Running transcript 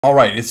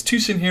Alright, it's Teu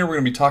Cents here. We're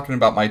going to be talking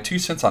about my 2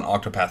 cents on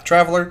OCTOPATH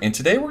TRAVELER, and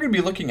today we're going to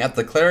be looking at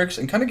the clerics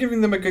and kind of giving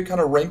them a good kind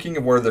of ranking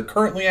of where they're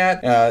currently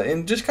at,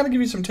 and just kind of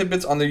give you some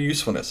tidbits on their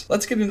usefulness.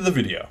 Let's get into the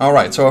video.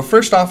 Alright, so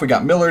first off we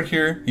got Millard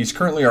here. He's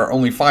currently our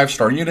only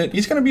 5-star unit.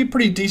 He's going to be a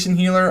pretty decent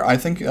healer. I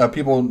think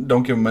people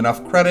don't give him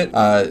enough credit.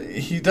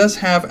 He does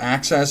have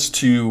access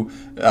to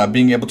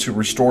being able to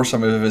restore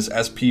some of his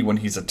SP when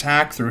he's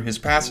attacked through his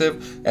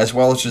passive, as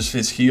well as just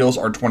his heals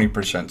are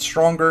 20%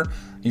 stronger.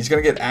 He's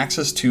going to get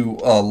access to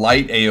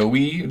light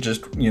AoE,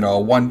 just,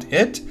 one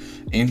hit.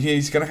 And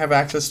he's going to have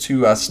access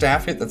to a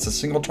staff hit that's a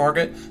single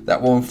target that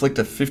will inflict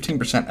a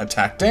 15%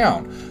 attack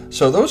down.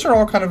 So those are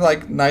all kind of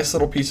like nice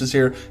little pieces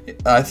here.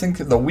 I think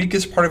the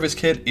weakest part of his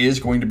kit is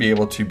going to be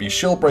able to be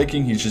shield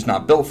breaking. He's just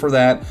not built for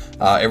that.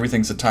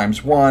 Everything's a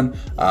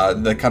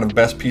 ×1. The kind of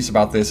best piece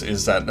about this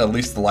is that at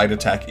least the light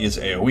attack is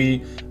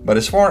AoE. But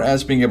as far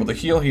as being able to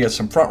heal, he has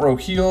some front row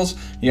heals.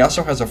 He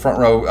also has a front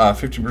row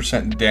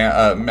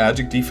 50%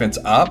 magic defense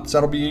up, so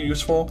that'll be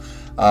useful.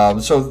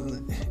 So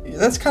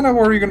that's kind of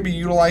where you're going to be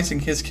utilizing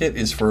his kit,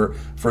 is for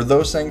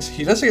those things.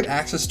 He does get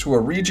access to a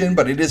regen,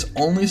 but it is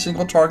only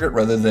single target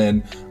rather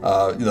than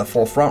the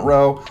full front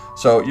row.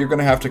 So you're going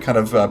to have to kind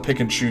of pick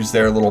and choose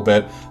there a little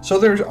bit. So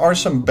there are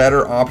some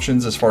better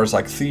options as far as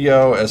like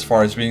Theo, as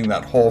far as being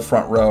that whole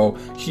front row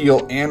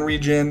heal and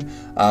regen.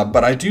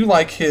 But I do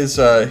like his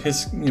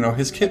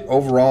kit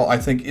overall. I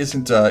think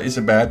isn't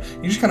bad.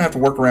 You just kind of have to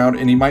work around,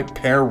 and he might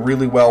pair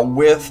really well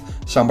with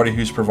somebody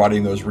who's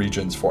providing those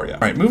regens for you. All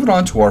right, moving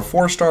on to our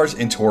 4 stars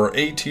into our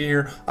A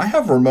tier. I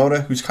have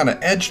Ramona, who's kind of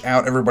edged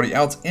out everybody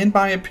else in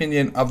my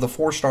opinion of the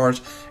 4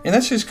 stars, and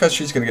that's just because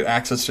she's going to get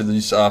access to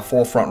these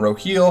full front row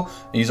heal.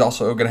 And he's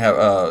also going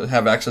to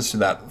have access to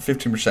that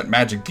 15%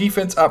 magic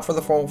defense up for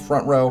the full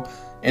front row.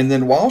 And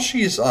then while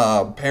she's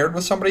paired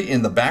with somebody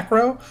in the back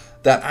row,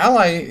 that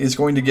ally is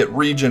going to get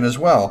regen as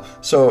well.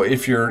 So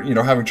if you're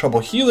having trouble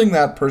healing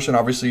that person,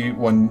 obviously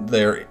when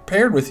they're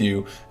paired with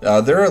you,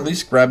 they're at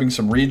least grabbing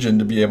some regen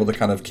to be able to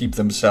kind of keep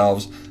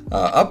themselves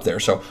up there.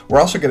 So we're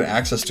also getting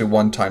access to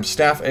 1x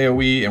staff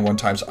AoE and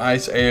 1x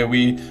ice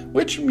AoE,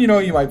 which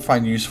you might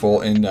find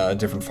useful in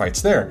different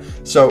fights there.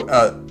 So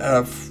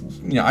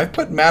I've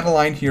put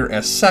Madeline here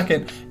as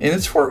second, and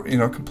it's for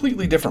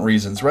completely different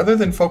reasons. Rather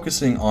than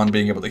focusing on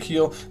being able to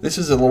heal, this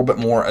is a little bit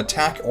more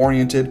attack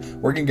oriented.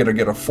 We're going to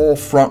get a full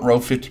front row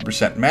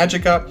 50%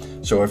 magic up.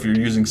 So if you're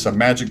using some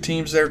magic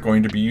teams, they're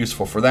going to be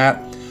useful for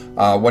that.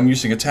 When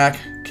using attack,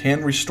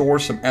 can restore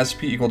some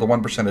SP equal to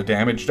 1% of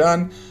damage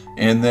done.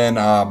 And then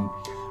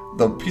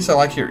the piece I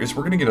like here is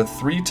we're going to get a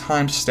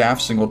 3x staff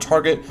single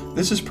target.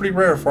 This is pretty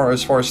rare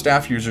as far as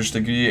staff users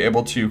to be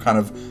able to kind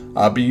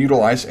of be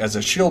utilized as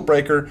a shield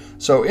breaker.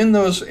 So in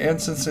those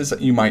instances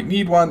that you might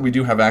need one, we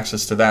do have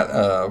access to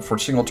that for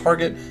single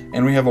target,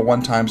 and we have a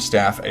 1x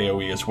staff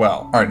AoE as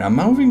well. All right, now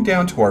moving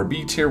down to our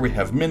B tier, we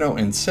have Minnow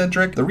and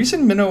Cedric. The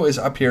reason Minnow is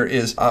up here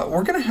is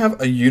we're going to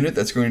have a unit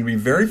that's going to be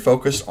very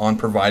focused on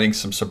providing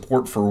some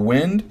support for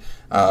wind.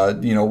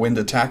 Wind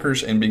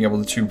attackers, and being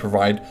able to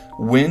provide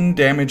wind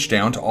damage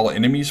down to all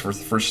enemies for the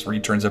first 3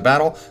 turns of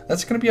battle.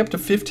 That's going to be up to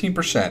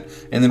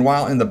 15%. And then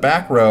while in the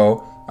back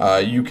row,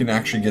 you can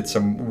actually get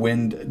some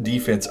wind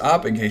defense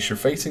up in case you're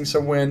facing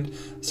some wind.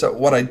 So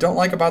what I don't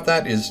like about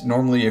that is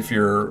normally if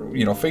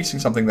you're facing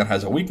something that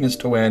has a weakness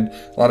to wind,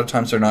 a lot of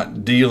times they're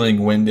not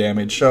dealing wind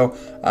damage. So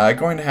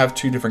going to have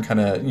 2 different kind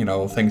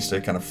of things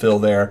to kind of fill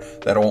there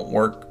that won't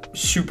work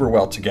super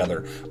well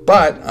together.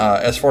 But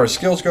as far as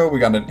skills go, we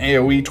got an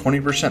AoE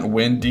 20%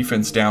 wind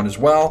defense down as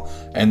well,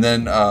 and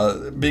then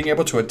being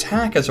able to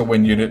attack as a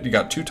wind unit, you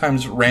got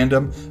 2x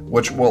random,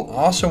 which will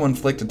also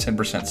inflict a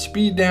 10%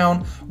 speed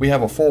down. We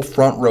have a full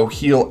front row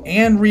heal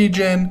and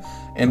regen,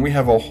 and we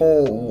have a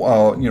whole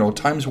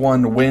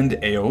 ×1 wind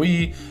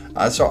AoE.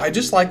 So I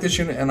just like this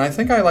unit, and I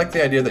think I like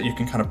the idea that you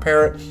can kind of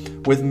pair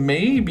it with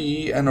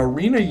maybe an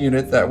arena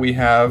unit that we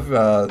have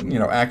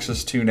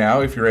access to now,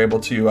 if you're able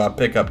to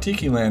pick up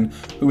Tiki Lin,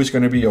 who is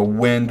going to be a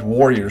wind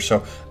warrior.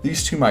 So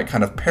these two might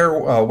kind of pair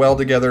well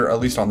together, at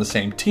least on the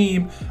same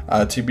team,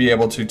 to be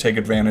able to take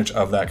advantage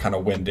of that kind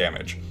of wind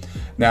damage.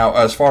 Now,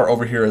 as far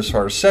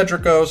as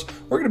Cedric goes,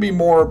 we're going to be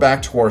more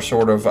back to our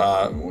sort of,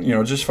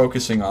 just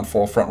focusing on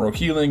full front row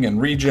healing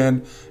and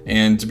regen,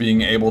 and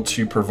being able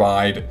to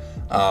provide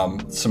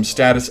some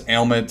status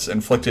ailments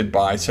inflicted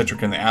by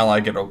Cedric and the ally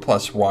get a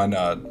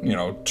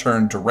 +1,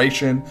 turn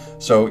duration.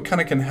 So it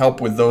kind of can help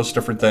with those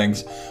different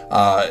things.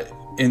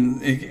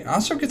 And it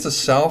also gets a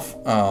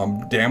self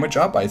damage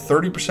up by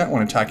 30%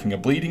 when attacking a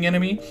bleeding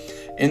enemy.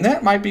 And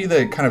that might be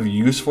the kind of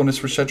usefulness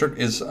for Cedric,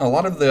 is a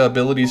lot of the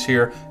abilities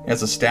here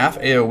as a staff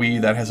AoE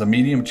that has a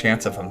medium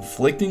chance of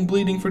inflicting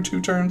bleeding for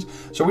 2 turns.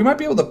 So we might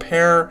be able to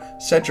pair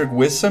Cedric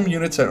with some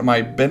units that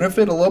might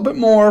benefit a little bit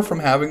more from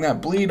having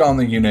that bleed on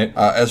the unit,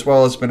 as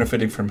well as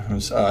benefiting from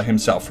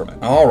himself from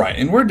it. All right,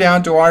 and we're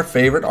down to our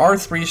favorite, our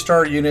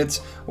 3-star units,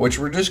 which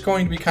we're just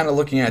going to be kind of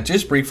looking at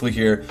just briefly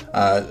here.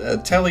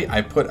 Telly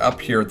I put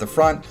up here at the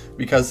front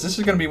because this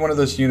is going to be one of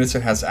those units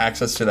that has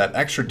access to that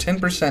extra 10%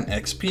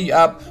 XP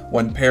up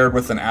when when paired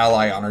with an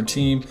ally on our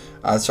team.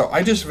 So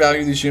I just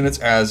value these units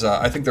as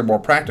I think they're more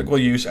practical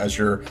use as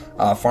you're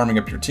farming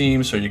up your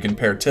team. So you can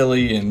pair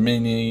Tilly and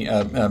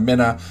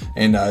Minna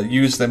and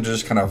use them to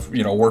just kind of,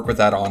 you know, work with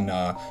that on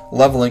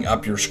leveling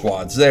up your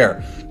squads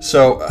there.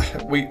 So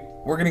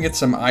we're going to get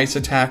some ice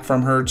attack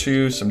from her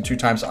too, some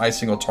 2x ice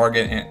single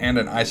target and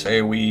an ice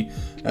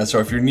AoE. So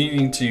if you're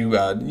needing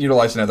to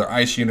utilize another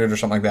ice unit or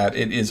something like that,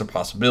 it is a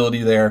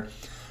possibility there.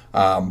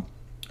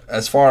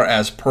 As far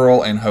as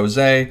Pearl and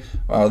Jose,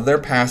 their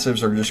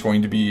passives are just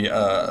going to be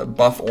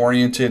buff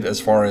oriented, as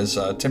far as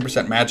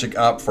 10% magic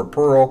up for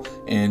Pearl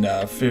and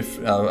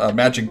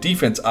magic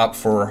defense up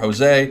for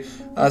Jose.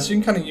 So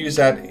you can kind of use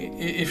that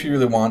if you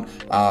really want.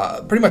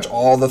 Pretty much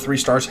all the 3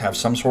 stars have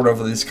some sort of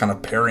this kind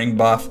of pairing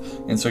buff,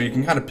 and so you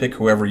can kind of pick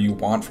whoever you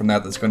want from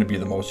that's going to be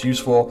the most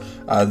useful.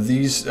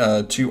 These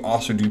 2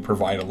 also do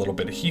provide a little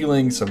bit of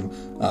healing, some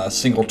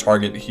single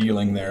target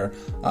healing there.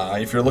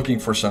 If you're looking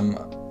for some,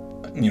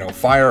 you know,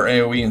 fire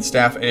AoE and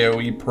staff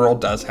AoE, Pearl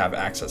does have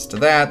access to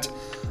that,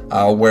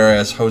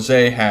 whereas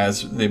Jose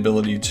has the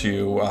ability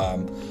to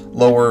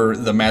lower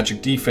the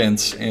magic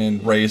defense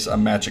and raise a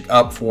magic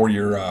up for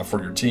your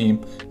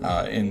team,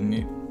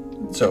 and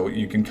so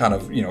you can kind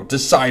of, you know,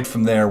 decide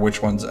from there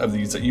which ones of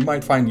these that you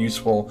might find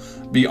useful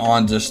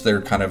beyond just their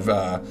kind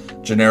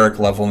of generic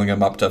leveling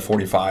them up to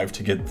 45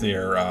 to get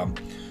their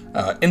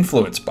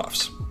influence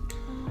buffs.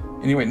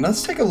 Anyway,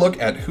 let's take a look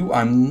at who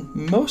I'm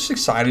most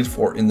excited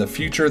for in the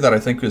future that I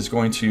think is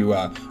going to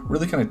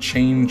really kind of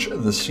change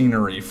the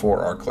scenery for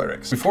our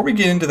clerics. Before we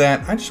get into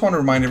that, I just want to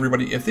remind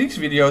everybody, if these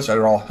videos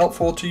are all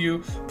helpful to you,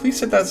 please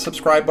hit that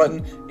subscribe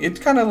button.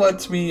 It kind of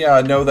lets me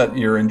know that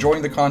you're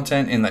enjoying the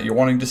content and that you're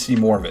wanting to see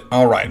more of it.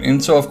 All right,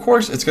 and so of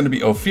course it's going to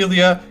be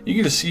Ophelia. You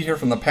can just see here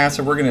from the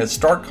passive, we're going to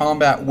start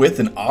combat with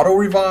an auto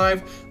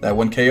revive, that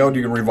when KO'd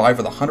you can revive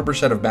with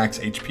 100% of max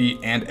HP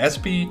and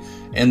SP,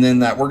 and then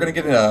that we're going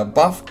to get a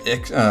buff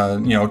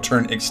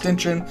turn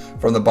extension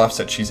from the buffs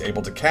that she's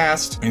able to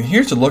cast. And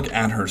here's a look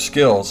at her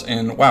skills,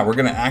 and wow, we're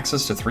going to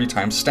access to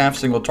 3x staff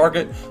single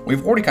target.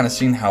 We've already kind of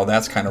seen how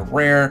that's kind of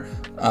rare.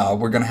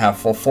 We're going to have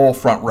full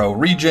front row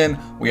regen.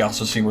 We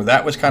also see where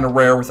that was kind of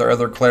rare with our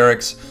other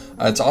clerics.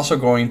 It's also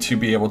going to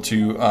be able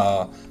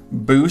to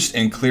boost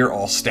and clear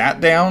all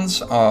stat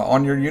downs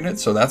on your unit,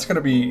 so that's going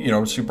to be, you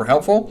know, super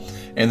helpful.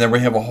 And then we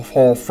have a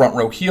whole front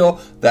row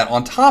heal that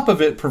on top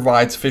of it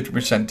provides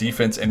 50%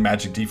 defense and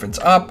magic defense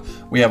up.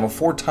 We have a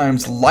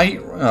 4x light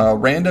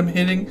random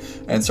hitting,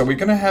 and so we're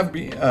going to have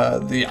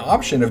the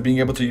option of being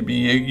able to be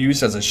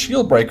used as a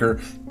shield breaker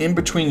in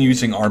between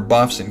using our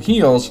buffs and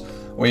heals.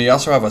 We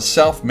also have a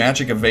self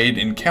magic evade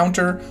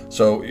encounter,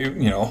 so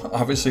you know,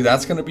 obviously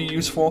that's going to be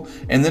useful.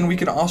 And then we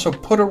can also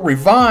put a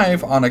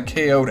revive on a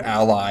KO'd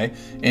ally,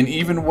 and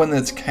even when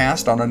it's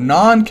cast on a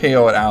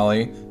non-KO'd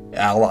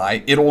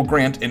ally, it'll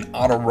grant an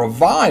auto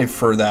revive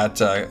for that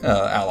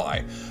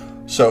ally.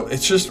 So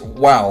it's just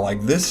wow,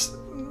 like this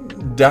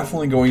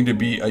definitely going to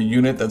be a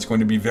unit that's going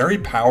to be very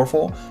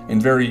powerful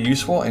and very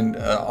useful, and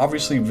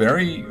obviously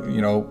very,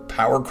 you know,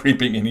 power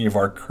creeping any of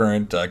our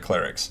current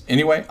clerics.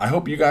 Anyway, I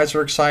hope you guys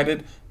are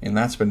excited, and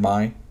that's been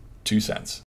my 2 cents.